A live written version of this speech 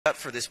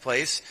for this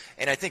place,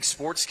 and I think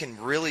sports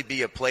can really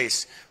be a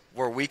place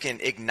where we can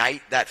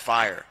ignite that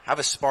fire, have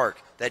a spark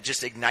that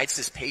just ignites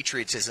this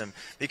patriotism.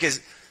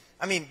 Because,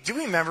 I mean, do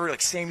you remember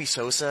like Sammy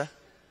Sosa?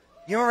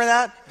 You remember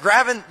that?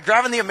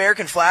 Grabbing the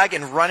American flag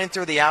and running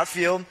through the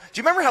outfield?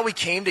 Do you remember how we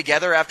came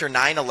together after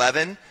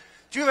 9/11?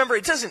 Do you remember?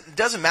 It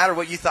doesn't matter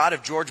what you thought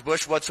of George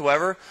Bush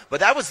whatsoever, but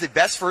that was the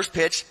best first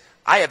pitch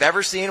I have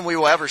ever seen and we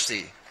will ever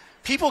see.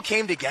 People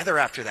came together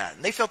after that,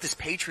 and they felt this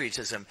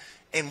patriotism.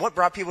 And what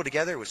brought people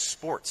together was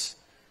sports.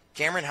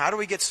 Cameron, how do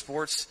we get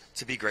sports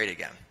to be great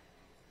again?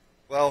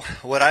 Well,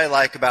 what I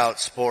like about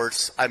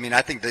sports, I mean,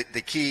 I think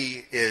the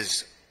key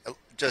is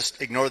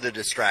just ignore the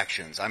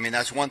distractions. I mean,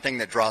 that's one thing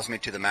that draws me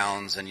to the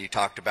mountains, and you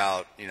talked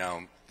about, you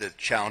know, the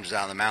challenges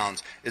out on the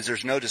mountains, is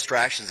there's no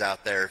distractions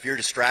out there. If you're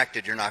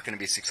distracted, you're not going to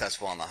be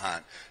successful on the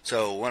hunt.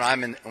 So when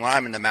I'm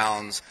in the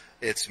mountains,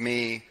 it's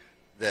me,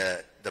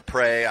 the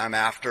prey I'm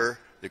after,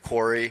 the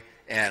quarry,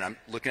 and I'm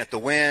looking at the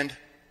wind,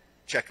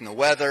 checking the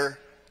weather,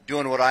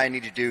 doing what I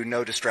need to do,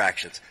 no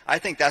distractions. I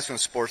think that's when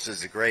sports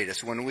is the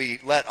greatest, when we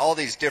let all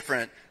these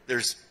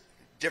there's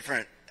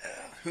different,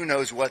 who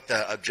knows what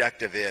the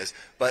objective is,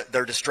 but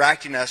they're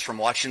distracting us from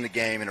watching the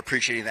game and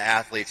appreciating the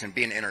athletes and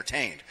being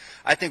entertained.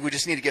 I think we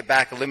just need to get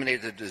back,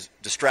 eliminate the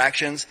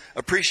distractions,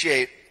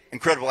 appreciate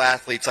incredible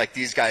athletes like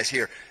these guys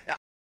here.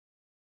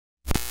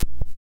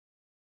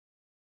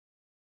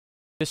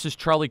 This is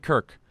Charlie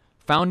Kirk,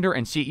 founder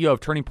and CEO of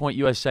Turning Point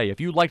USA. If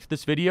you liked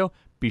this video,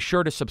 be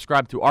sure to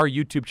subscribe to our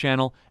YouTube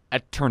channel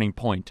at Turning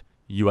Point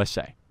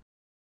USA.